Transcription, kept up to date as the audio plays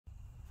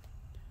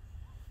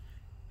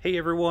Hey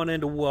everyone,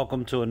 and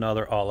welcome to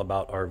another All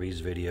About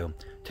RVs video.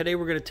 Today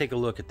we're going to take a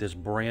look at this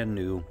brand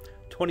new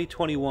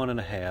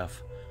 2021.5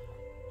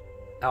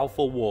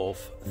 Alpha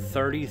Wolf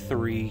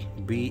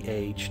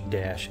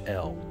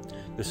 33BH-L.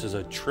 This is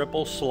a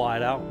triple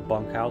slide out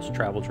bunkhouse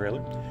travel trailer.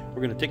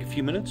 We're going to take a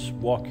few minutes,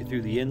 walk you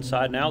through the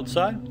inside and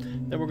outside,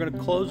 then we're going to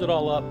close it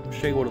all up,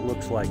 show you what it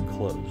looks like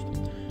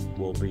closed.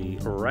 We'll be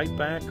right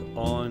back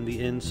on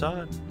the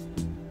inside.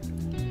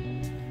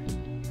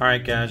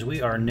 Alright guys,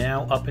 we are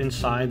now up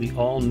inside the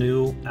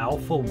all-new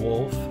Alpha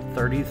Wolf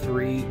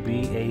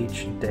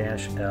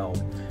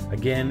 33BH-L.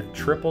 Again,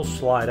 triple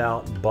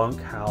slide-out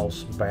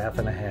bunkhouse bath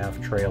and a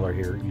half trailer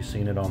here. You've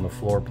seen it on the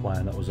floor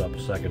plan that was up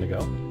a second ago.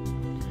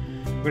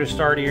 We're going to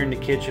start here in the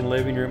kitchen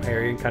living room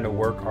area and kind of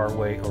work our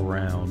way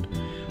around.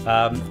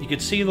 You can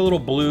see the little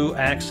blue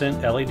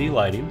accent LED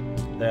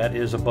lighting that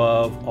is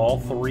above all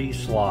three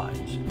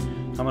slides.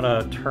 I'm going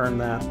to turn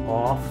that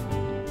off.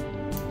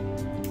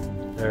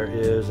 There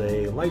is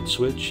a light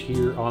switch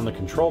here on the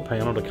control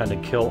panel to kind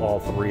of kill all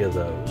three of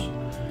those.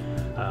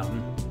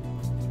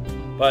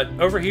 But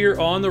over here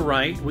on the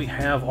right, we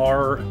have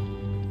our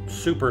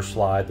super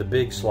slide, the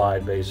big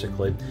slide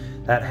basically,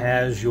 that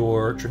has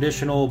your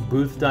traditional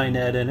booth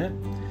dinette in it,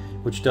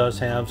 which does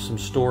have some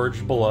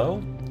storage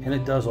below, and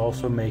it does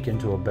also make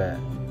into a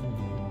bed.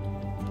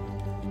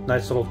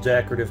 Nice little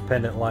decorative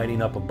pendant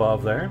lighting up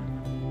above there.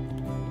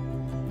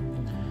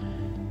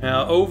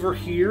 Now over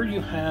here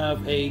you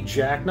have a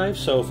jackknife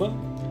sofa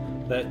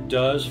that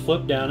does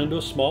flip down into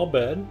a small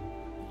bed,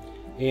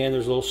 and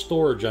there's a little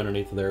storage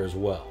underneath there as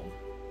well.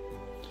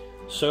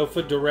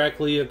 Sofa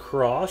directly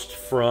across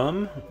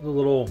from the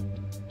little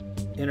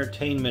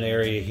entertainment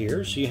area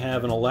here. So you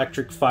have an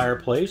electric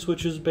fireplace,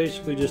 which is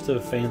basically just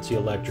a fancy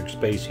electric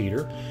space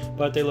heater,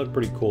 but they look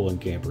pretty cool in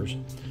campers.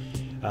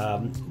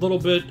 A little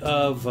bit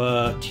of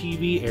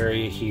TV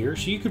area here,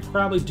 so you could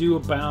probably do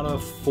about a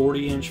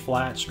 40-inch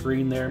flat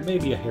screen there,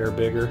 maybe a hair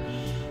bigger.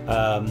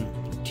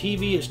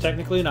 TV is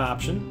technically an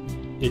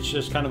option. It's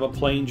just kind of a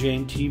plain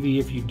Jane TV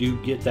if you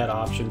do get that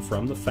option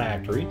from the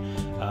factory.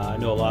 I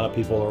know a lot of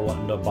people are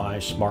wanting to buy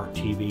smart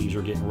TVs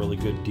or getting really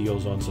good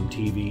deals on some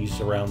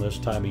TVs around this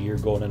time of year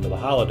going into the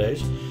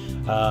holidays.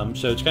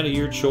 So it's kind of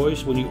your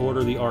choice when you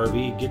order the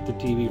RV, get the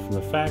TV from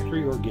the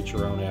factory or get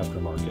your own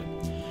aftermarket.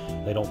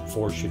 They don't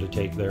force you to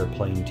take their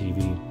plain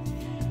TV.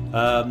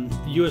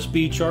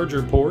 USB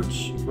charger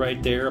ports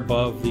right there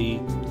above the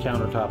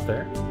countertop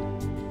there.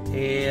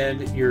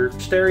 And your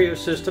stereo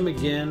system,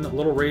 again, a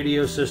little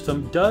radio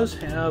system, does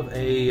have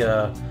a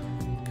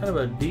kind of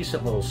a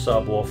decent little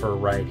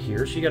subwoofer right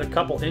here. So you got a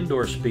couple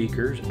indoor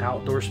speakers,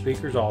 outdoor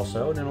speakers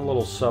also, and then a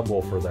little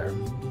subwoofer there.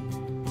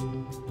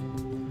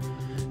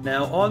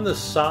 Now on the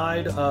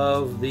side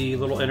of the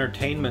little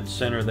entertainment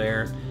center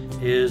there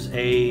is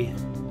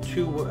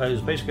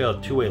basically a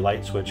two-way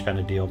light switch kind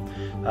of deal.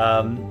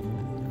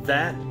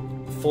 That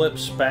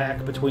flips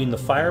back between the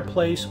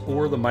fireplace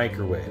or the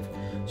microwave.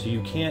 So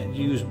you can't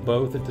use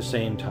both at the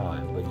same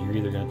time, but you're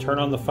either going to turn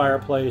on the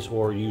fireplace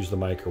or use the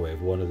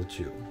microwave, one of the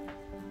two.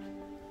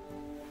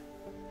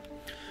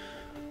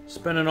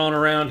 Spinning on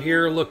around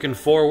here, looking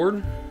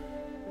forward.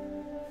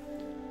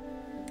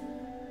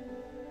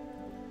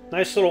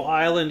 Nice little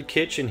island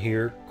kitchen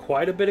here,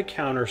 quite a bit of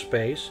counter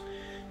space.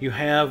 You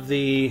have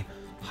the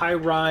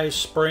high-rise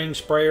spring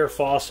sprayer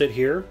faucet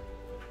here.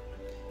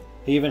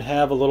 You even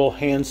have a little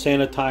hand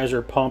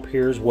sanitizer pump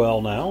here as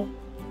well now.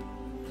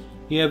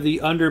 You have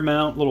the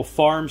undermount little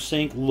farm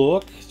sink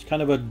look. It's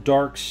kind of a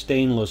dark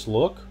stainless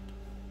look.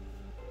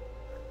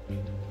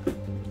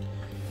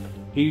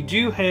 You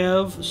do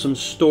have some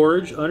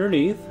storage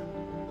underneath.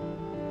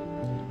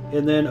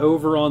 And then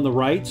over on the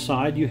right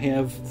side you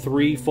have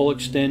three full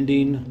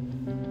extending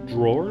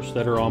drawers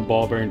that are on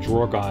ball bearing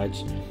drawer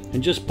guides.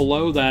 And just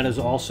below that is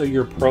also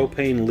your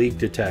propane leak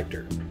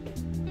detector.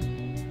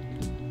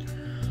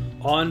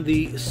 On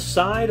the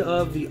side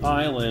of the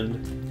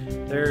island,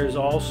 there is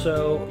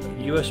also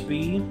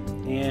USB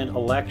and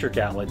electric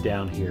outlet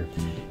down here.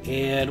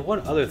 And one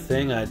other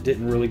thing I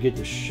didn't really get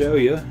to show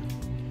you,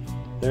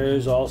 there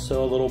is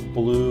also a little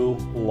blue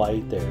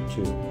light there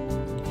too.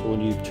 So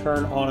when you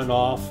turn on and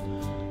off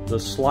the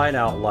slide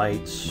out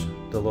lights,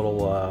 the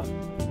little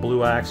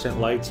blue accent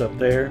lights up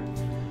there,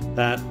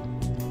 that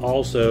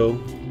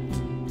also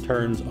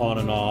turns on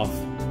and off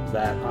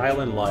that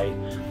island light.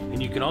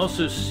 And you can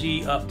also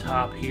see up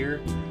top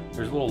here,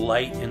 there's a little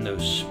light in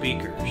those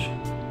speakers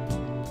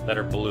that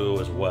are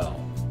blue as well.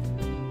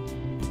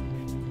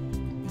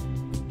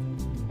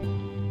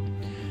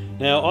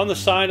 Now on the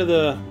side of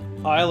the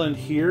island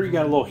here, you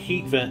got a little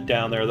heat vent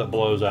down there that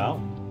blows out.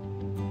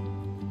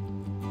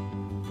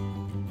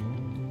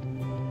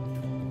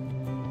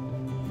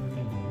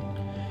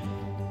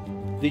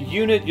 The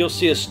unit, you'll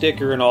see a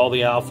sticker in all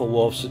the Alpha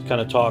Wolves that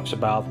kind of talks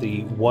about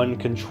the one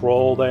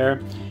control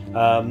there.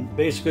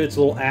 Basically it's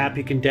a little app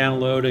you can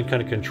download and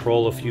kind of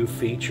control a few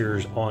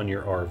features on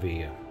your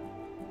RV.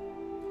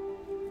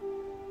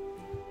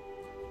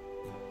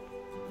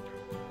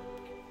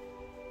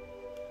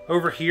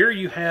 Over here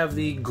you have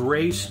the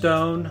gray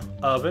stone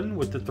oven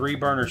with the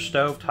 3-burner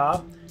stove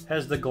top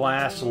has the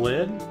glass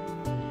lid.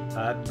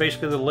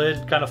 Basically the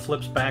lid kind of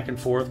flips back and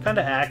forth, kind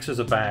of acts as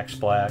a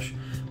backsplash,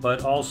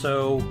 but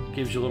also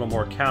gives you a little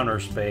more counter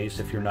space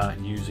if you're not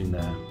using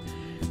that.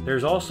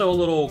 There's also a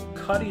little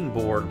cutting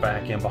board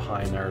back in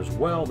behind there as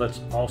well that's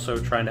also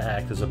trying to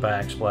act as a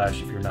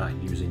backsplash if you're not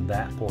using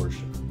that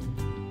portion.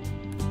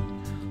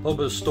 A little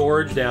bit of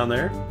storage down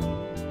there.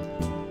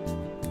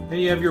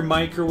 And you have your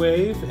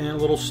microwave and a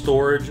little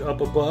storage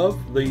up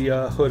above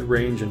the hood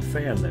range and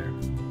fan there.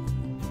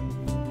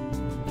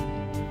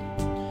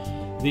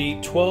 The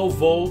 12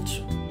 volt,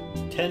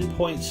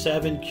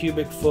 10.7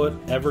 cubic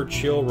foot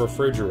Everchill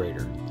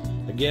refrigerator.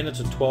 Again,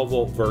 it's a 12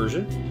 volt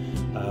version.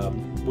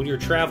 When you're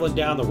traveling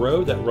down the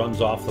road, that runs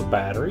off the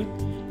battery.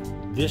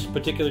 This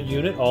particular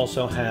unit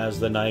also has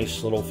the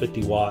nice little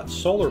 50 watt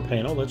solar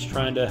panel that's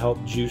trying to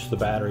help juice the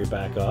battery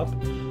back up.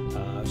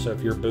 So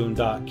if you're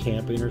boondock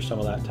camping or some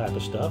of that type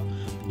of stuff,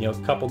 you know,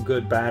 a couple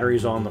good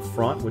batteries on the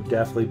front would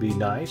definitely be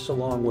nice,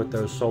 along with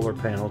those solar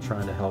panels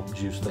trying to help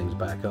juice things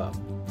back up.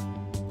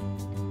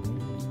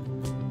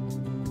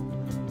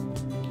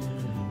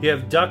 You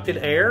have ducted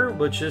air,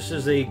 which this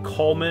is a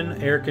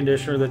Coleman air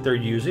conditioner that they're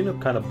using. It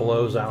kind of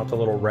blows out the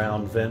little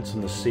round vents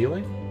in the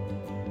ceiling.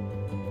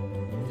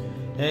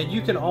 And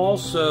you can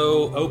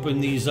also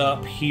open these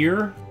up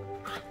here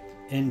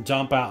and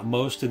dump out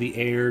most of the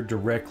air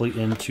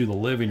directly into the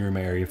living room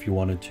area if you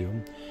wanted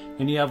to.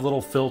 And you have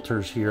little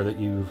filters here that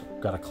you've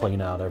got to clean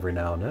out every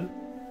now and then.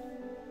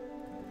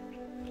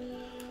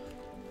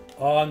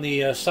 On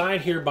the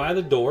side here by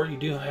the door, you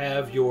do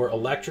have your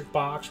electric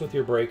box with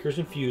your breakers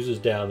and fuses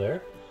down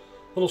there.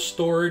 Little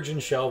storage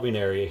and shelving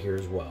area here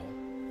as well.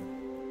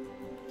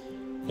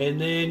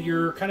 And then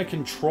your kind of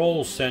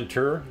control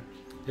center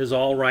is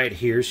all right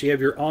here. So you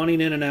have your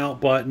awning in and out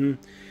button.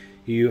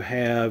 You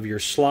have your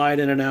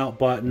slide in and out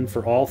button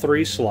for all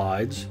three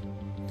slides.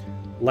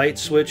 Light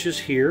switches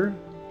here.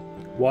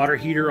 Water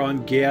heater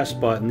on gas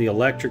button. The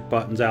electric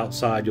button's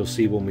outside, you'll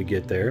see when we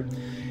get there.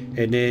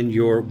 And then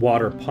your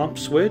water pump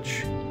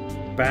switch.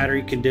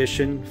 Battery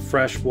condition,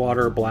 fresh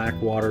water,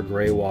 black water,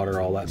 gray water,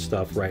 all that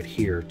stuff right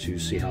here to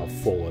see how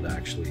full it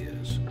actually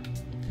is.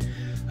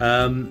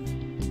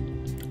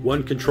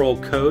 One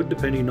control code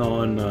depending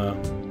on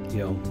you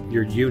know,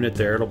 your unit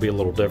there. It'll be a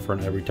little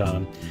different every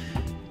time.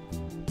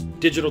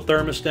 Digital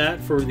thermostat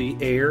for the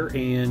air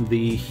and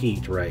the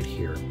heat right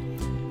here.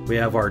 We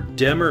have our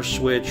dimmer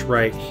switch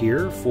right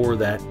here for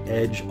that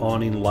edge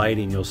awning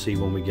lighting you'll see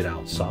when we get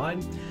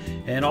outside.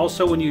 And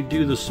also when you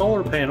do the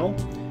solar panel,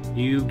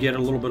 you get a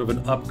little bit of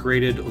an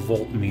upgraded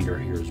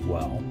voltmeter here as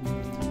well.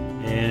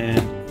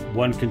 And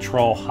one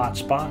control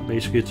hotspot.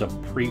 Basically, it's a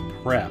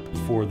pre-prep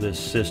for this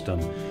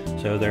system.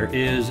 So there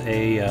is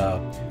a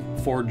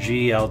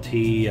 4G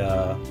LTE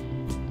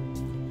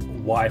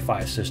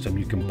Wi-Fi system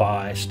you can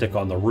buy, stick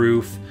on the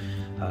roof.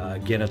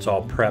 Again, it's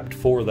all prepped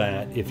for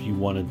that if you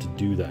wanted to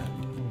do that.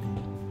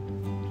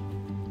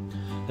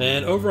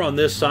 And over on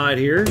this side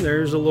here,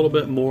 there's a little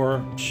bit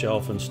more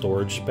shelf and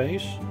storage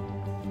space.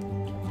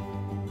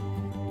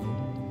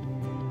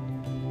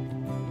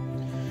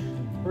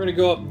 We're going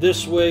to go up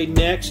this way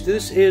next.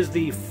 This is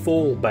the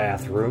full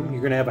bathroom. You're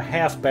going to have a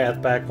half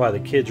bath back by the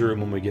kids' room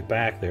when we get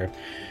back there.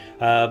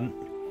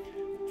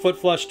 Foot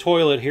flush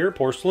toilet here,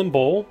 porcelain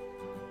bowl.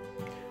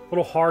 A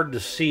little hard to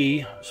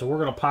see, so we're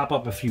going to pop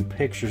up a few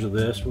pictures of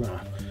this. We're going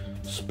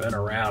to spin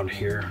around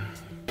here.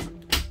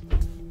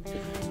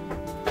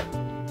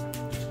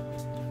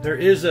 There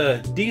is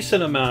a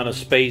decent amount of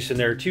space in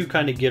there to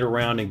kind of get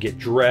around and get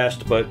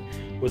dressed, but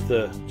with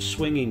the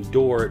swinging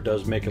door, it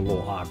does make it a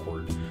little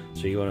awkward.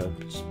 So you want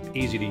to, it's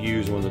easy to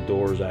use when the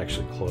door is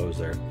actually closed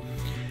there.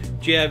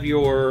 You have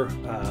your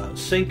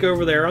sink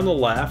over there on the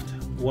left,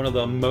 one of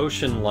the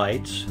motion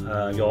lights.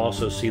 You'll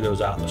also see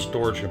those out in the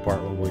storage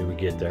compartment when we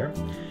get there.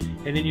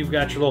 And then you've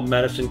got your little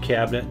medicine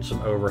cabinet and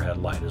some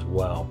overhead light as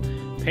well.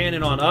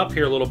 Panning on up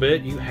here a little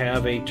bit, you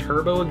have a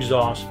turbo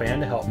exhaust fan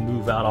to help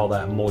move out all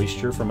that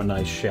moisture from a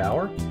nice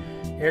shower.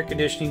 Air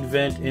conditioning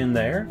vent in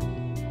there.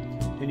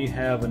 And you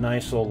have a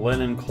nice little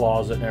linen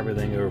closet and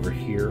everything over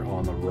here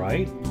on the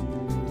right.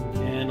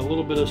 And a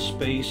little bit of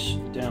space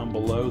down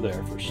below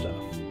there for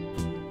stuff.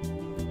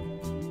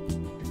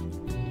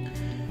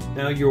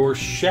 Now your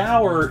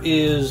shower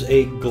is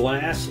a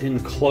glass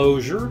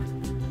enclosure.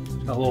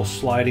 A little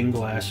sliding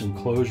glass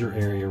enclosure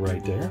area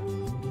right there.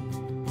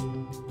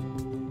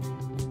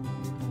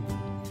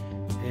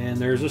 And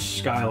there's a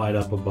skylight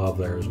up above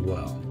there as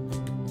well.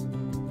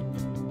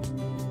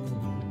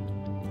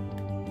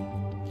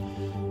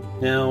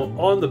 Now,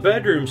 on the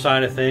bedroom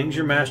side of things,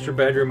 your master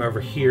bedroom over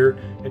here,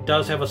 it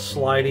does have a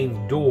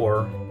sliding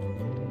door,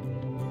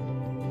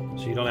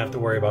 so you don't have to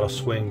worry about a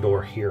swing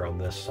door here on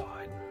this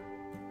side.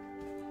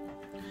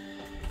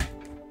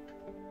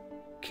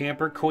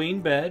 Camper queen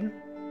bed.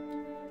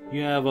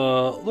 You have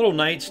a little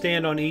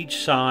nightstand on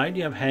each side.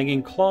 You have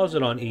hanging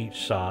closet on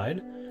each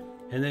side.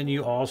 And then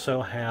you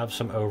also have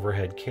some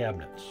overhead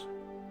cabinets.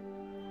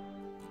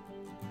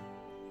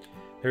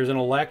 There's an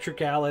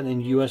electric outlet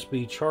and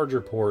USB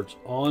charger ports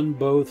on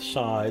both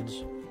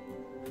sides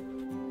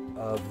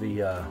of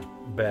the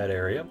bed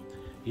area.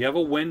 You have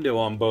a window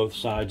on both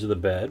sides of the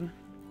bed.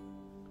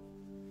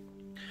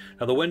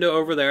 Now the window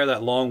over there,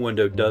 that long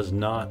window, does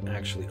not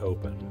actually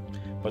open,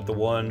 but the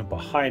one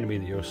behind me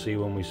that you'll see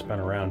when we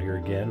spin around here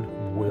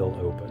again will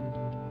open.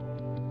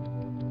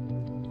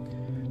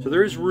 So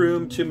there is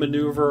room to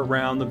maneuver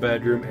around the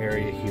bedroom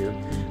area here.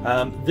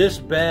 This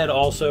bed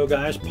also,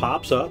 guys,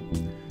 pops up,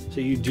 so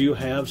you do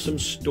have some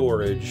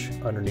storage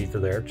underneath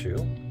of there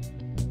too.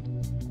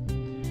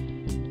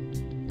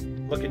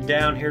 Looking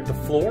down here at the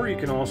floor, you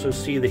can also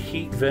see the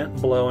heat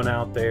vent blowing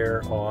out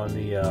there on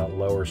the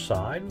lower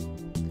side.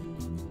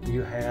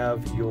 You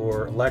have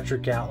your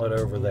electric outlet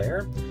over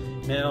there.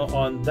 Now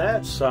on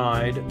that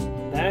side,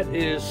 that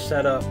is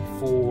set up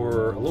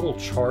for a little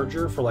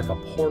charger for like a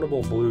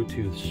portable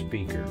Bluetooth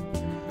speaker.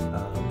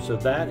 So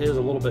that is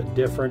a little bit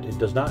different. It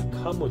does not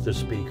come with the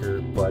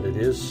speaker, but it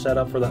is set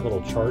up for that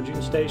little charging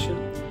station.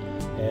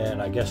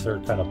 And I guess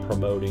they're kind of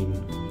promoting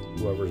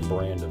whoever's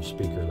brand of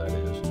speaker that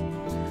is.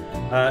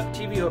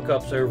 TV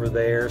hookups over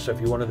there, so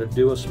if you wanted to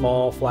do a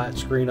small flat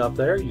screen up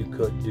there, you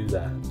could do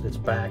that. It's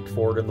backed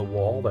forward in the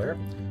wall there,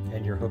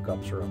 and your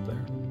hookups are up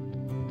there.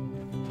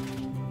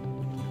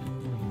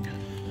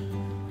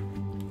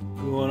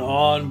 Going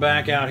on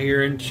back out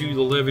here into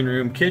the living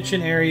room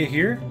kitchen area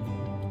here.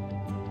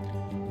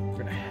 We're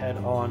going to head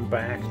on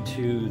back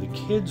to the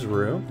kids'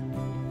 room.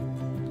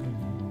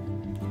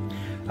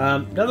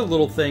 Another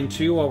little thing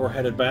too while we're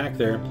headed back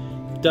there,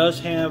 does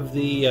have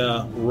the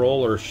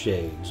roller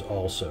shades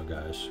also,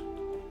 guys.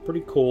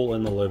 Pretty cool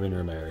in the living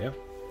room area.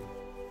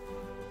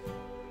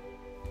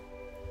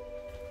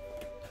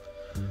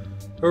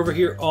 Over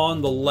here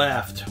on the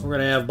left, we're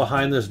going to have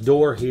behind this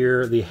door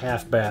here the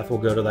half bath. We'll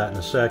go to that in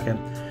a second.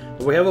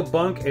 But we have a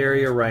bunk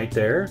area right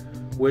there,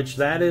 which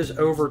that is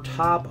over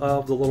top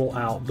of the little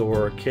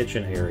outdoor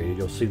kitchen area.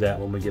 You'll see that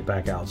when we get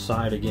back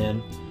outside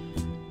again.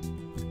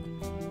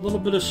 A little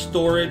bit of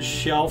storage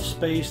shelf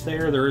space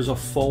there. There is a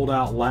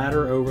fold-out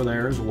ladder over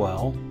there as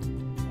well.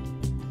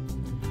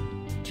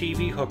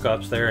 TV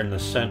hookups there in the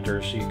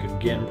center, so you could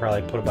again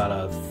probably put about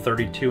a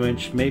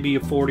 32-inch, maybe a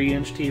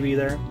 40-inch TV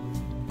there.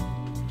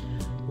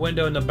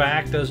 Window in the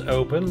back does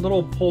open.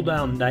 Little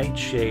pull-down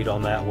nightshade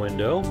on that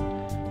window,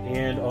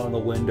 and on the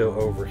window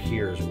over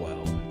here as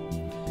well.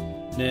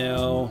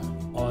 Now,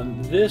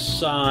 on this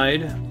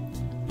side,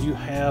 you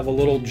have a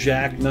little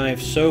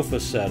jackknife sofa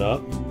set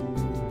up.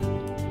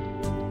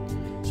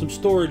 Some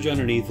storage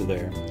underneath of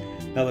there.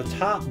 Now the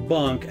top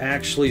bunk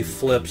actually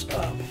flips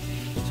up.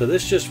 So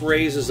this just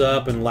raises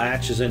up and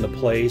latches into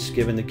place,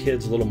 giving the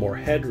kids a little more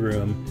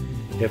headroom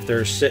if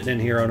they're sitting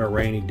in here on a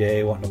rainy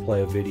day wanting to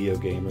play a video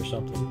game or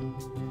something.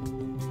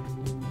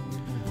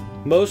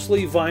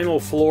 Mostly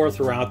vinyl floor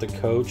throughout the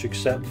coach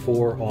except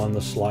for on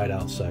the slide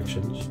out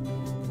sections.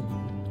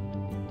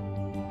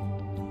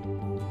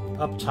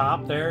 Up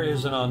top there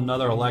is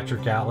another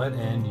electric outlet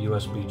and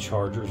USB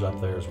chargers up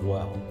there as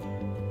well.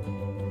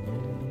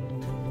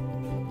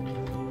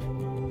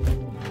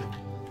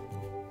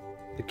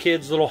 The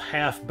kids' little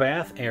half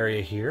bath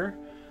area here.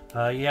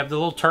 You have the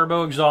little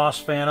turbo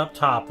exhaust fan up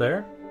top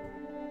there.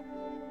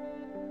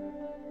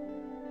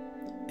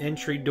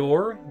 Entry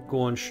door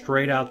going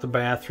straight out the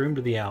bathroom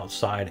to the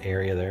outside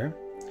area there.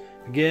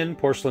 Again,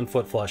 porcelain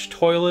foot flush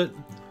toilet.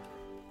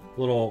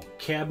 Little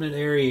cabinet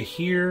area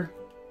here.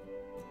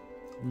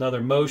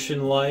 Another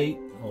motion light,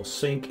 little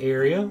sink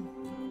area,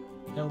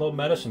 and a little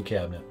medicine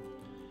cabinet.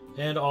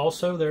 And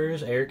also there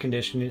is air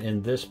conditioning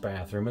in this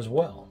bathroom as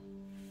well.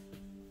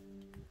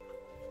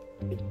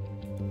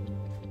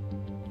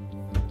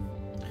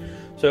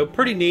 So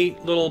pretty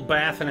neat little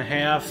bath and a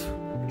half,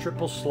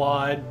 triple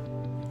slide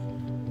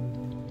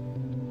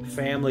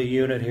family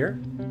unit here.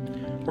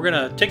 We're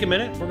gonna take a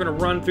minute, we're gonna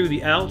run through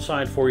the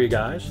outside for you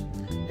guys,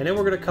 and then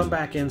we're gonna come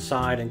back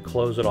inside and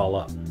close it all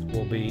up.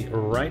 We'll be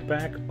right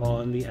back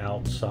on the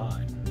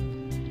outside.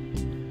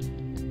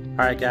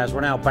 Alright guys,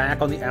 we're now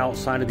back on the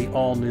outside of the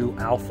all-new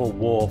Alpha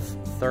Wolf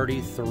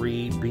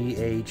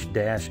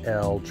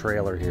 33BH-L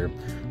trailer here.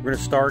 We're going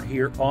to start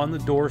here on the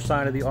door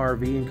side of the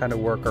RV and kind of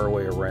work our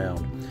way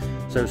around.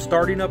 So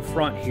starting up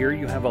front here,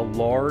 you have a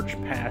large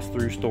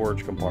pass-through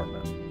storage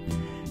compartment.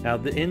 Now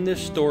in this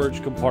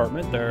storage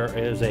compartment, there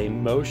is a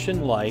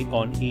motion light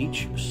on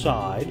each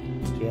side.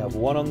 So you have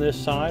one on this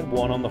side,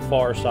 one on the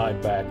far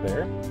side back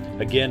there.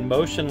 Again,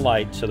 motion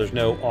light, so there's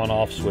no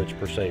on-off switch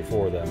per se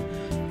for them.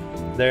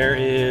 There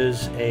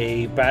is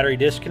a battery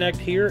disconnect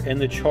here and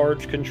the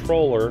charge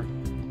controller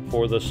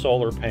for the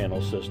solar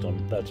panel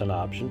system. That's an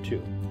option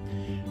too.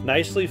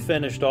 Nicely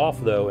finished off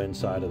though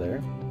inside of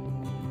there.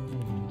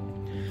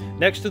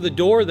 Next to the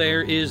door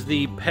there is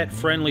the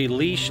pet-friendly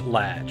leash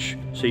latch,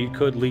 so you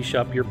could leash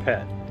up your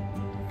pet.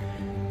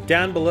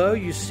 Down below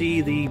you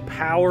see the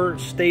power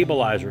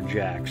stabilizer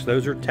jacks.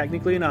 Those are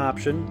technically an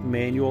option.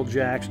 Manual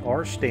jacks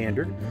are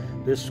standard.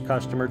 This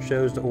customer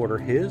chose to order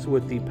his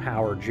with the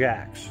power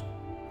jacks.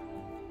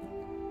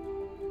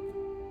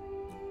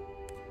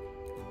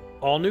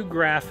 All new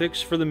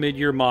graphics for the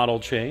mid-year model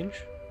change.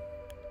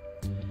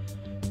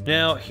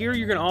 Now here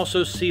you're going to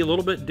also see a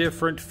little bit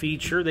different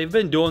feature. They've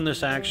been doing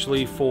this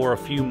actually for a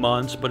few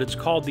months, but it's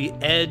called the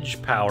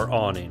Edge Power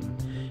Awning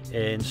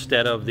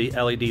instead of the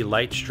LED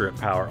light strip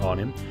power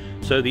awning.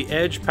 So the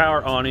Edge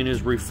Power Awning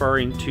is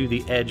referring to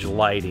the edge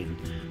lighting.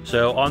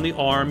 So on the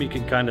arm you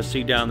can kind of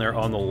see down there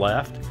on the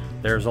left,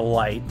 there's a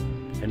light,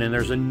 and then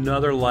there's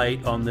another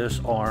light on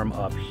this arm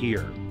up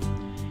here.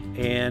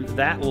 And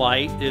that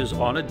light is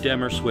on a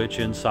dimmer switch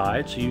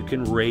inside, so you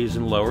can raise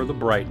and lower the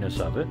brightness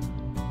of it.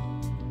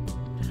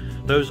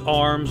 Those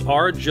arms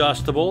are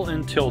adjustable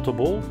and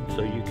tiltable,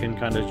 so you can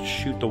kind of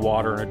shoot the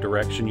water in a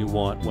direction you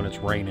want when it's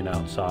raining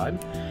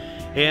outside.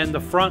 And the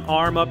front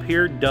arm up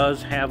here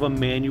does have a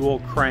manual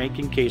crank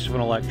in case of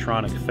an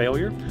electronic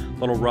failure.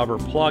 Little rubber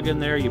plug in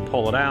there, you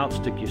pull it out,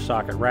 stick your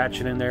socket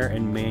ratchet in there,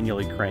 and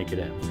manually crank it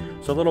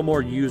in. So a little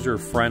more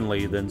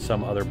user-friendly than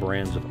some other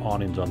brands of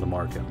awnings on the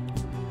market.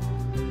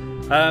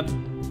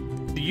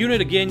 The unit,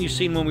 again, you've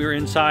seen when we were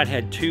inside,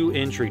 had 2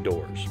 entry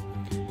doors.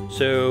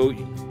 So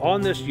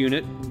on this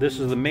unit, this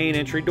is the main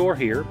entry door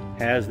here,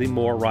 has the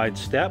more ride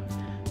step.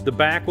 The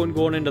back one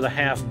going into the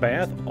half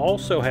bath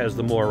also has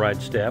the more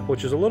ride step,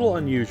 which is a little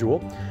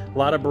unusual. A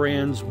lot of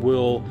brands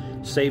will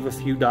save a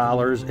few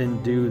dollars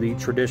and do the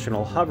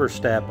traditional hover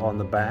step on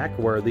the back,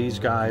 where these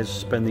guys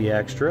spend the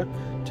extra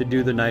to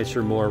do the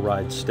nicer more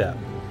ride step.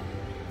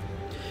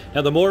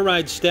 Now the more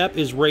ride step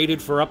is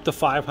rated for up to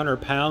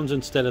 500 pounds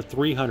instead of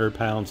 300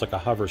 pounds like a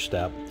hover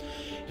step.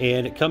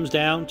 And it comes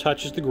down,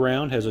 touches the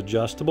ground, has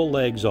adjustable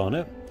legs on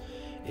it.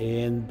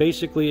 And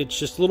basically it's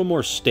just a little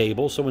more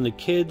stable, so when the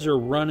kids are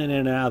running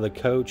in and out of the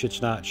coach,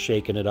 it's not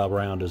shaking it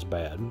around as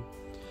bad.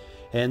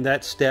 And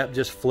that step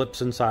just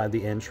flips inside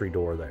the entry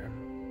door there.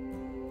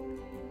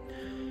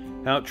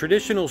 Now,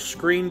 traditional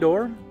screen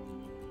door,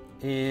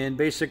 and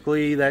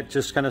basically that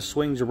just kind of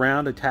swings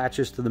around,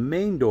 attaches to the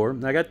main door.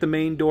 I got the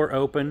main door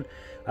open.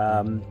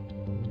 I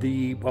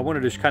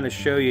wanted to just kind of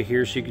show you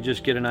here so you could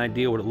just get an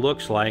idea what it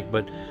looks like,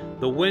 but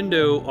the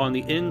window on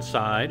the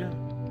inside,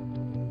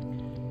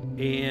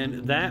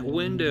 and that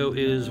window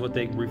is what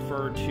they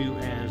refer to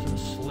as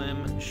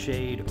slim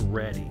shade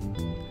ready.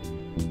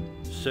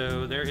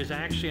 So there is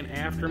actually an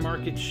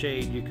aftermarket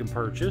shade you can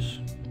purchase,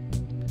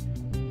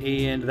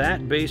 and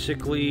that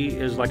basically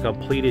is like a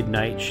pleated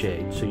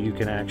nightshade, so you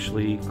can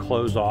actually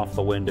close off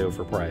the window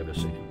for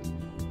privacy.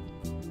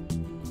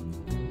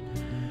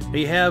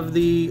 You have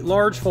the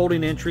large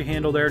folding entry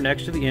handle there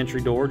next to the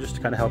entry door, just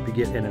to kind of help you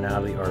get in and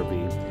out of the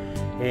RV.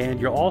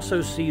 And you'll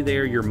also see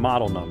there your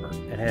model number.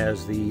 It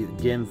has the,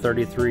 again,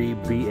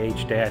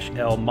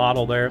 33BH-L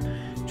model there.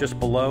 Just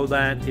below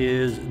that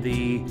is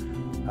the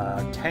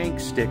tank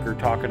sticker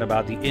talking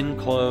about the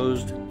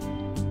enclosed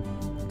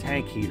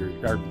tank heater,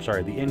 or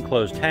sorry, the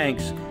enclosed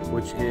tanks,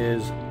 which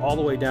is all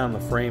the way down the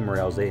frame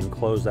rails. They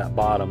enclose that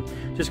bottom,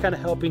 just kind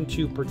of helping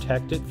to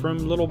protect it from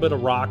a little bit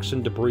of rocks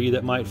and debris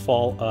that might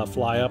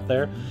fly up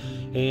there,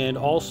 and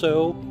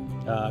also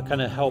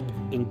kind of help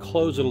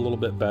enclose it a little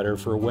bit better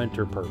for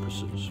winter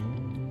purposes.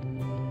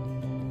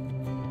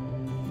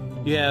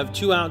 You have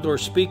 2 outdoor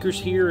speakers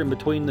here, and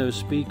between those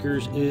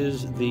speakers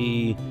is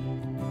the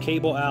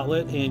cable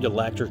outlet and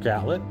electric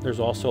outlet. There's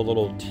also a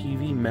little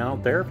TV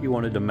mount there if you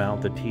wanted to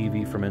mount the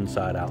TV from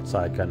inside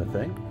outside kind of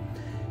thing.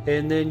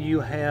 And then you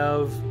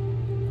have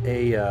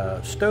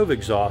a stove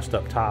exhaust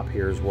up top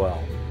here as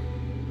well.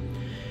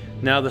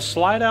 Now the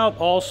slide out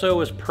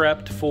also is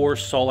prepped for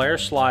Wholesaler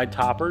slide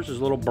toppers. There's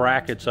little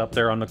brackets up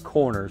there on the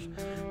corners.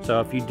 So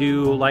if you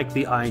do like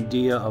the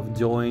idea of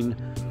doing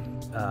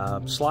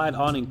slide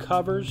awning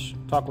covers,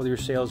 talk with your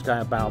sales guy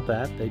about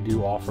that. They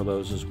do offer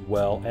those as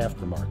well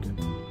aftermarket.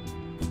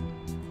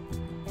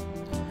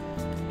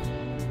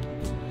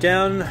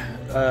 Down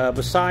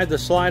beside the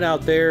slide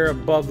out there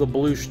above the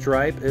blue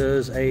stripe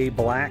is a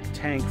black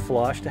tank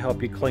flush to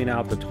help you clean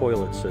out the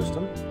toilet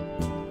system.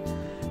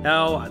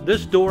 Now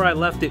this door, I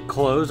left it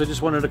closed. I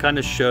just wanted to kind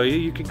of show you.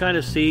 You can kind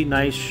of see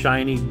nice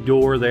shiny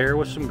door there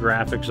with some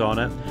graphics on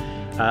it.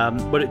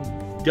 But it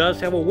does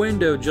have a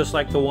window just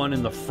like the one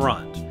in the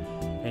front.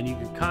 And you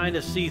can kind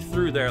of see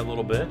through there a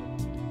little bit.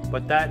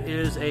 But that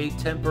is a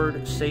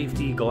tempered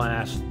safety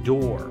glass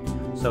door.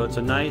 So it's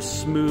a nice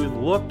smooth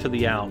look to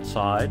the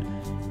outside.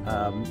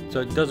 So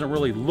it doesn't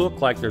really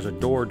look like there's a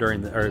door during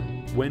the, or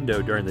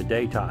window during the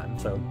daytime.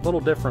 So a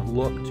little different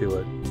look to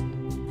it.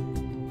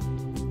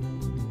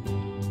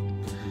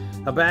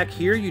 Now back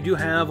here you do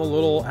have a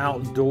little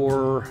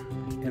outdoor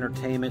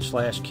entertainment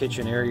 /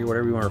 kitchen area,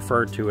 whatever you want to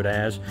refer to it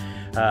as.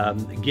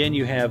 Again,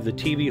 you have the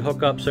TV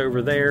hookups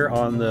over there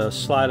on the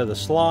side of the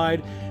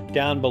slide.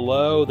 Down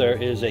below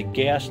there is a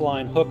gas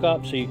line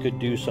hookup, so you could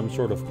do some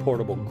sort of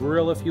portable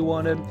grill if you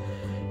wanted.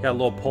 Got a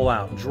little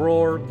pull-out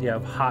drawer. You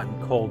have hot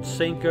and cold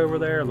sink over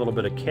there, a little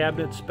bit of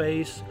cabinet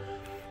space.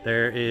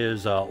 There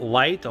is a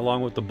light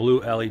along with the blue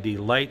LED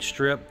light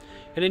strip.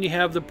 And then you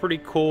have the pretty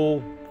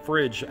cool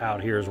fridge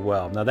out here as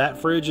well. Now that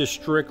fridge is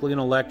strictly an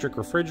electric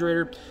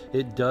refrigerator.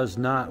 It does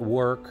not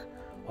work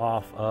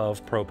off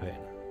of propane.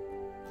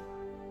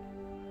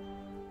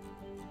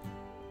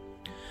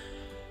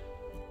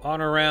 On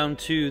around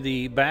to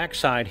the back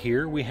side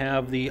here, we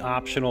have the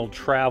optional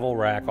travel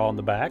rack on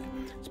the back.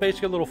 It's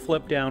basically a little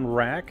flip down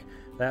rack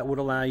that would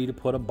allow you to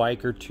put a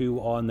bike or two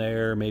on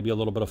there, maybe a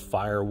little bit of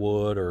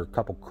firewood or a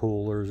couple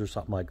coolers or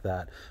something like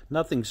that.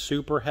 Nothing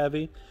super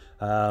heavy,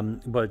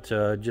 but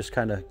just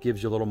kind of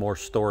gives you a little more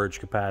storage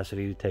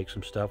capacity to take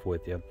some stuff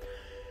with you.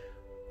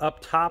 Up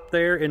top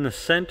there in the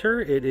center,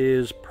 it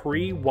is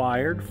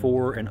pre-wired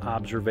for an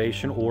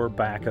observation or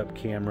backup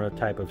camera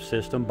type of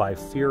system by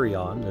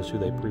Furion. That's who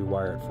they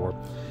pre-wire it for.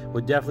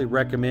 Would definitely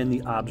recommend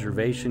the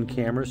observation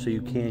camera so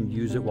you can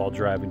use it while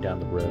driving down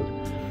the road.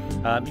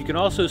 You can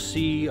also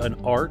see an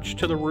arch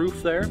to the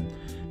roof there,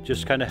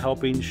 just kind of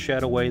helping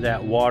shed away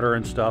that water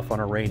and stuff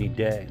on a rainy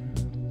day.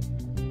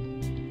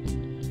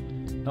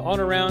 Now on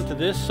around to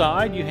this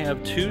side, you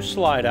have two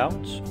slide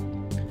outs.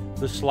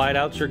 The slide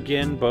outs are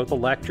again both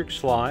electric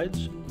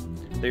slides.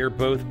 They are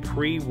both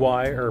pre-mounted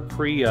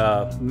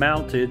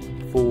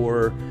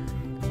for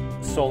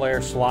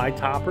Wholesaler slide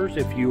toppers.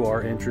 If you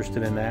are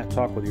interested in that,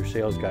 talk with your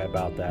sales guy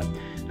about that.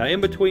 Now in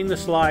between the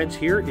slides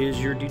here is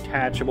your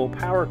detachable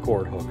power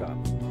cord hookup.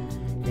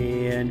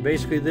 And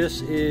basically this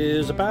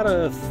is about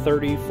a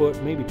 30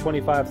 foot, maybe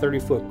 25, 30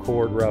 foot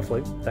cord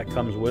roughly that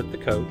comes with the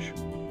coach.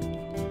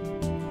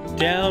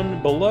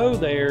 Down below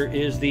there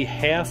is the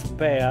half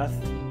bath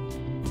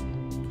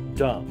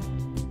dump.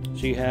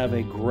 So you have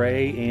a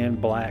gray and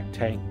black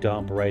tank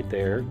dump right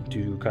there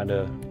to kind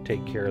of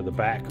take care of the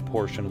back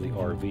portion of the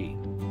RV.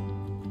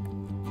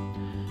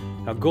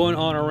 Now going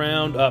on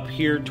around up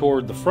here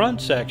toward the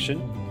front section,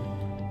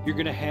 you're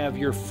going to have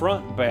your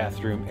front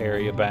bathroom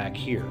area back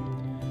here.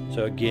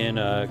 So again,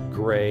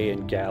 gray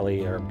and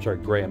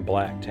gray and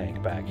black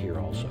tank back here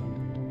also.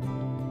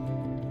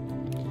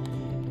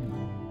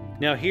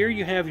 Now here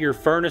you have your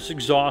furnace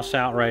exhaust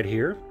out right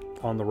here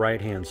on the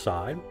right hand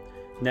side.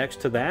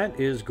 Next to that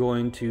is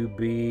going to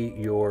be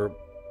your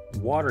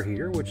water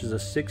heater, which is a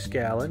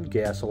 6-gallon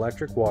gas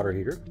electric water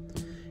heater.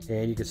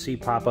 And you can see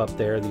pop up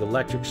there the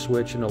electric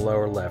switch in the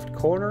lower left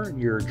corner,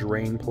 your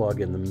drain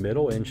plug in the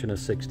middle, 1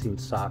 1/16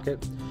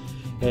 socket.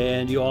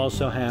 And you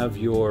also have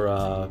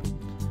your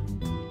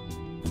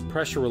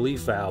pressure relief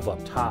valve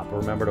up top.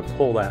 Remember to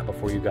pull that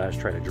before you guys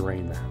try to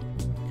drain that.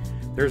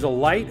 There's a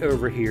light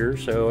over here,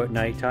 so at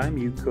nighttime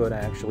you could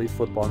actually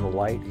flip on the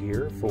light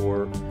here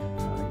for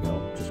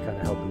just kind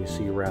of helping you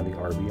see around the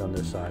RV on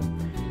this side.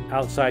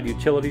 Outside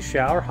utility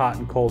shower, hot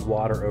and cold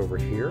water over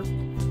here.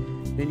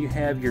 Then you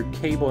have your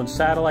cable and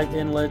satellite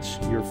inlets,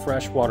 your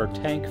freshwater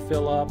tank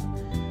fill up,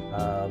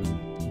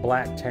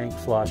 black tank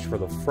flush for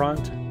the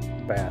front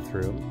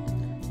bathroom,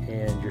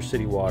 and your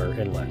city water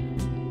inlet.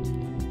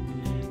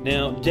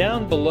 Now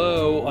down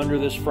below under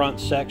this front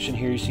section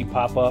here you see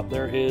pop up,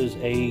 there is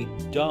a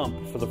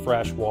dump for the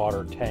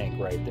freshwater tank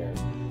right there.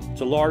 It's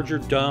a larger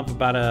dump,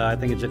 about I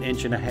think it's an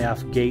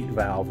 1.5 inch gate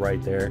valve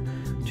right there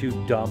to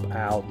dump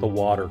out the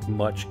water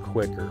much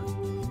quicker.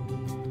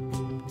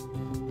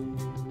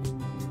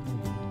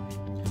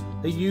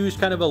 They use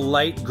kind of a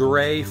light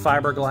gray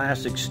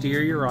fiberglass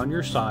exterior on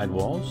your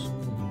sidewalls.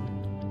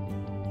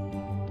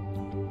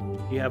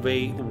 You have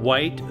a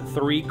white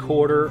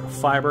 3/4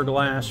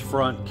 fiberglass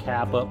front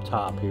cap up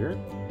top here.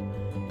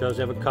 It does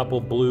have a couple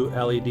blue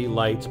LED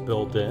lights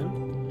built in.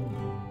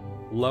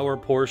 Lower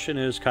portion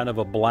is kind of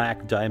a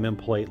black diamond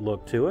plate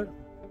look to it.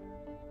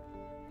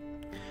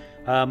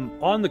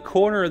 On the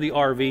corner of the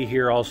RV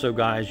here also,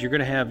 guys, you're going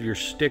to have your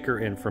sticker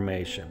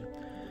information.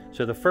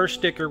 So the first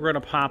sticker we're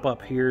going to pop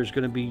up here is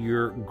going to be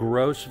your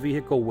gross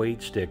vehicle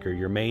weight sticker,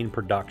 your main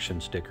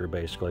production sticker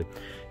basically.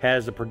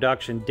 Has the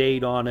production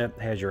date on it,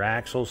 has your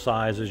axle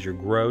sizes, your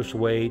gross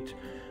weight,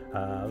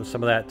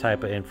 some of that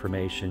type of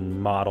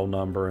information, model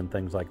number and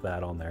things like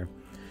that on there.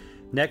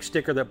 Next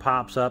sticker that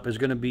pops up is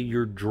going to be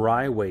your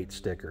dry weight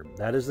sticker.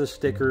 That is the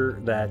sticker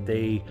that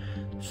they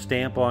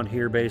stamp on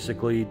here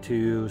basically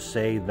to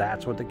say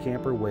that's what the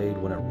camper weighed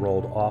when it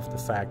rolled off the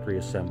factory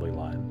assembly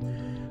line.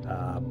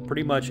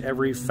 Pretty much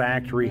every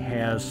factory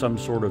has some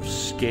sort of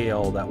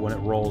scale that when it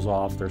rolls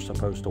off they're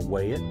supposed to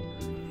weigh it.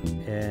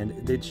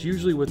 And it's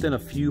usually within a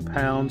few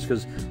pounds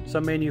because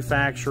some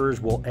manufacturers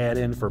will add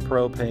in for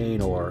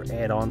propane or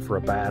add on for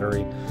a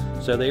battery.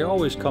 So they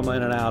always come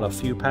in and out a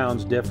few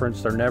pounds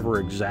difference. They're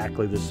never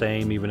exactly the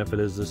same, even if it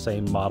is the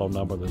same model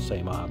number, the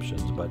same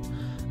options. But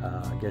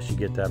I guess you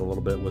get that a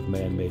little bit with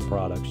man-made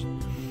products.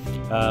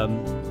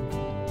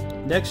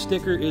 Next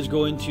sticker is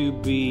going to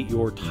be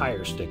your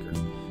tire sticker.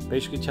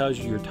 Basically tells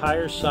you your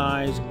tire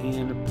size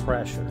and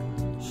pressure.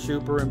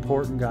 Super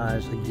important,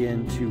 guys,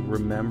 again, to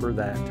remember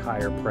that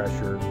tire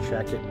pressure.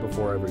 Check it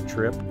before every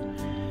trip.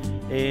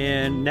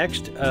 And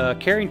next,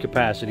 carrying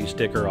capacity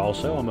sticker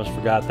also, almost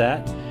forgot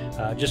that.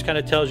 Just kind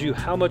of tells you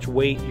how much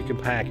weight you can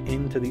pack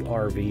into the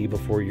RV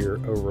before you're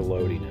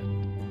overloading it.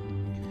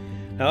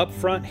 Now up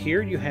front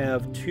here you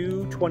have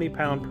two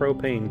 20-pound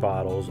propane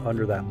bottles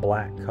under that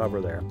black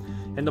cover there.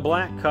 And the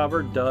black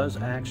cover does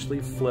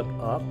actually flip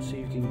up so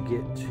you can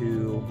get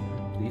to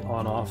the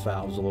on-off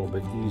valves a little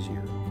bit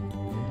easier.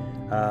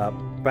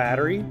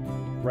 Battery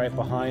right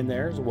behind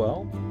there as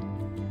well.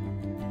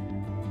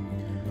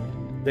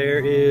 There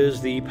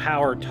is the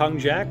power tongue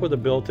jack with a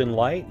built-in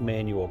light,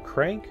 manual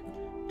crank,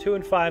 2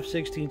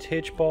 5/16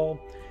 hitch ball,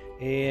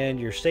 and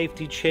your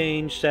safety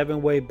change,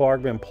 7-way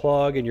Bargman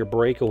plug, and your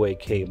breakaway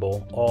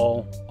cable,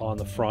 all on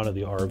the front of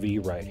the RV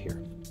right here.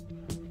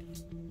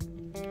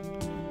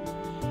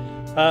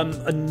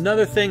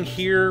 Another thing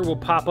here, will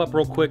pop up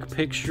real quick,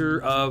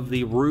 picture of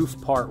the roof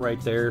part right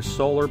there,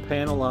 solar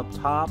panel up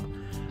top.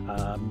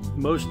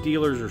 Most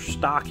dealers are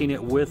stocking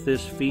it with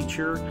this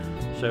feature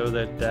so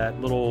that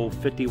that little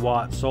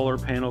 50-watt solar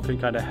panel can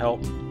kind of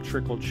help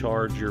trickle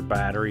charge your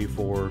battery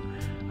for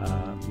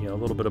you know, a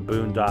little bit of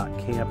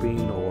boondock camping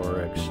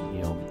or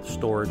you know,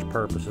 storage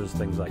purposes,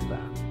 things like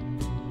that.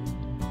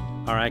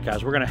 All right,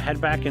 guys, we're going to head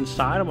back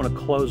inside. I'm going to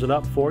close it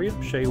up for you,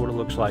 show you what it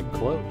looks like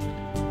closed.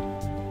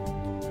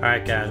 All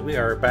right, guys, we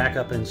are back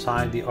up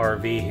inside the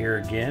RV here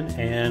again,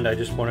 and I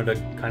just wanted to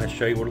kind of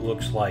show you what it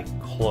looks like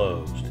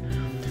closed.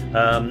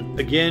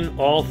 Again,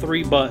 all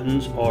 3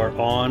 buttons are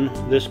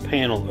on this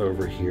panel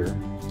over here,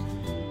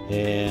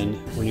 and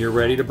when you're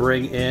ready to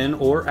bring in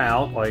or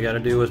out, all you got to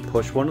do is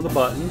push one of the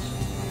buttons.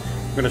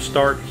 We're going to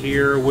start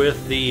here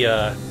with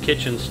the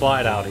kitchen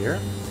slide out here.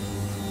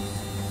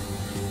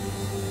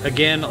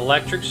 Again,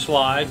 electric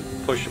slide,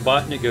 push a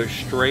button, it goes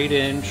straight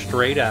in,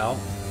 straight out.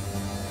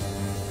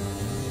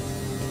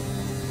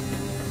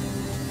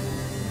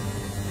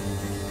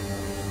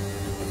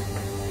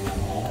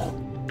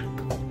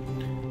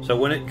 So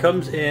when it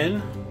comes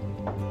in,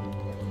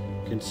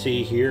 you can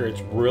see here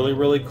it's really,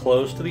 really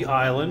close to the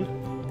island.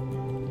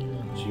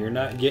 So you're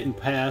not getting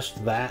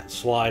past that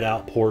slide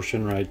out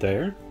portion right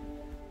there.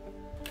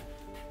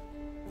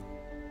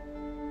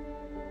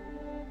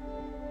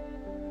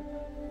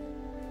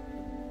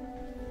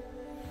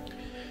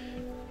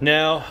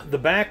 Now, the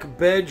back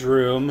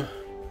bedroom,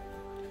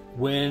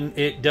 when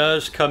it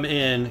does come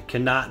in,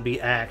 cannot be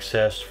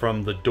accessed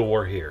from the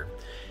door here.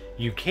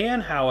 You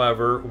can,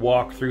 however,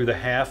 walk through the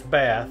half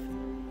bath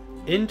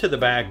into the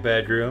back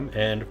bedroom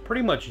and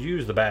pretty much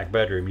use the back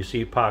bedroom. You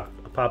see pop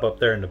up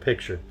there in the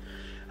picture.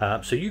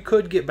 So you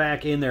could get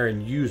back in there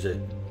and use it,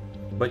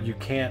 but you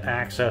can't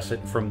access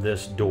it from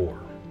this door.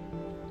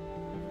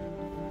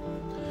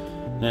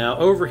 Now,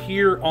 over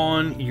here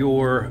on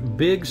your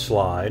big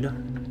slide,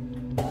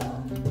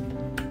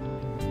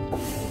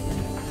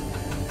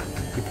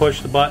 you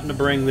push the button to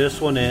bring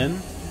this one in.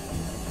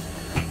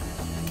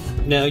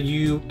 Now,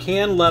 you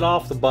can let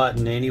off the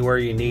button anywhere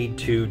you need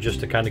to,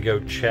 just to kind of go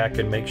check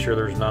and make sure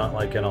there's not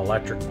like an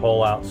electric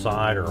pole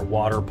outside or a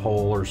water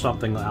pole or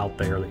something out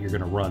there that you're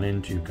going to run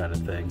into, kind of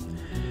thing.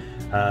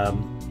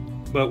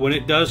 But when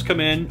it does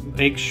come in,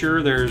 make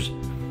sure there's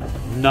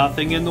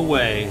nothing in the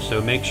way. So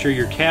make sure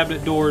your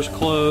cabinet door is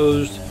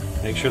closed.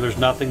 Make sure there's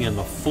nothing in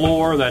the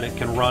floor that it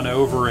can run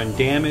over and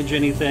damage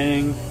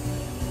anything.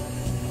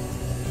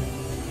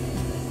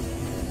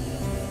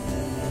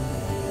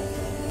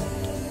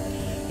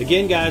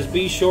 Again, guys,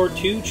 be sure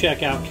to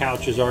check out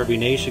Couch's RV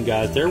Nation,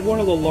 guys. They're one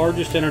of the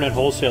largest internet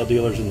wholesale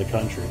dealers in the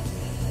country.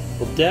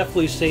 Will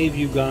definitely save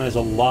you guys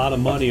a lot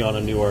of money on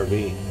a new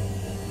RV.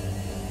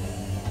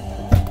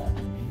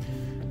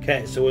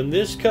 Okay, so when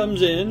this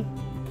comes in,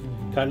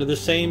 kind of the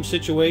same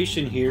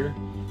situation here,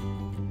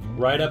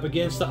 right up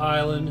against the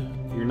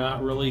island. You're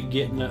not really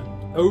getting it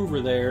over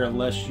there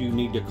unless you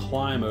need to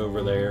climb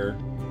over there.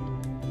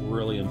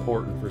 Really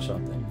important for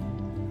something.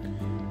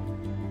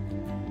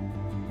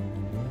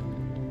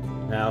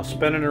 Now,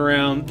 spinning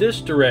around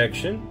this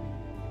direction,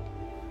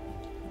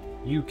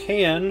 you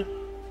can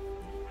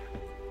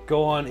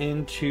go on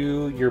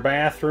into your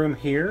bathroom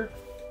here,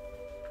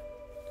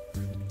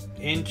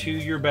 into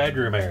your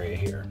bedroom area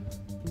here.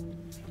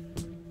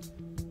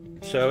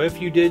 So if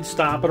you did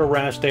stop at a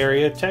rest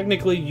area,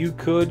 technically you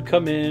could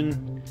come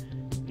in,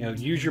 you know,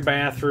 use your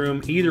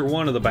bathroom, either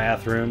one of the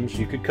bathrooms.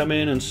 You could come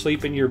in and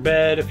sleep in your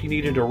bed if you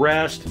needed to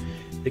rest.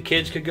 The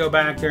kids could go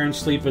back there and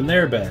sleep in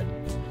their bed.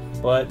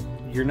 But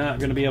you're not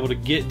going to be able to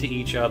get to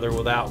each other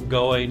without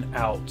going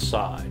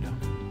outside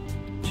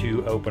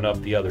to open up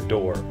the other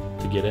door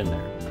to get in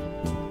there.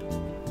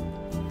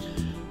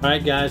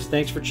 Alright guys,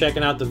 thanks for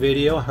checking out the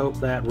video. I hope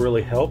that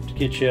really helped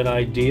get you an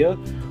idea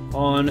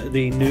on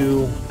the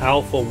new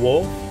Alpha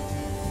Wolf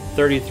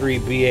 33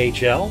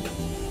 BHL.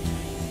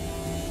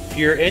 If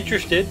you're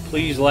interested,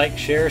 please like,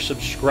 share,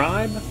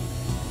 subscribe.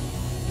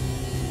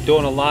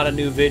 Doing a lot of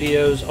new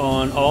videos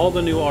on all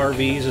the new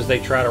RVs as they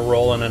try to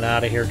roll in and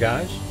out of here,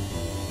 guys.